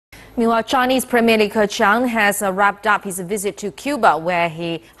Meanwhile, Chinese Premier Li Keqiang has wrapped up his visit to Cuba, where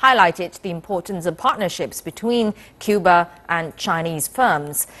he highlighted the importance of partnerships between Cuba and Chinese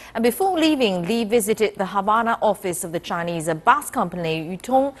firms. And before leaving, Li visited the Havana office of the Chinese bus company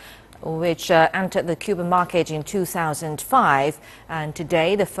Yutong, which entered the Cuban market in 2005. And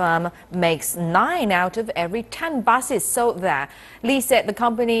today, the firm makes 9 out of every 10 buses sold there. Li said the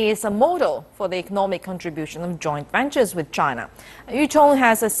company is a model for the economic contribution of joint ventures with China. Yutong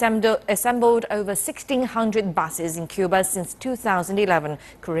has assembled over 1,600 buses in Cuba since 2011,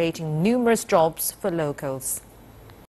 creating numerous jobs for locals.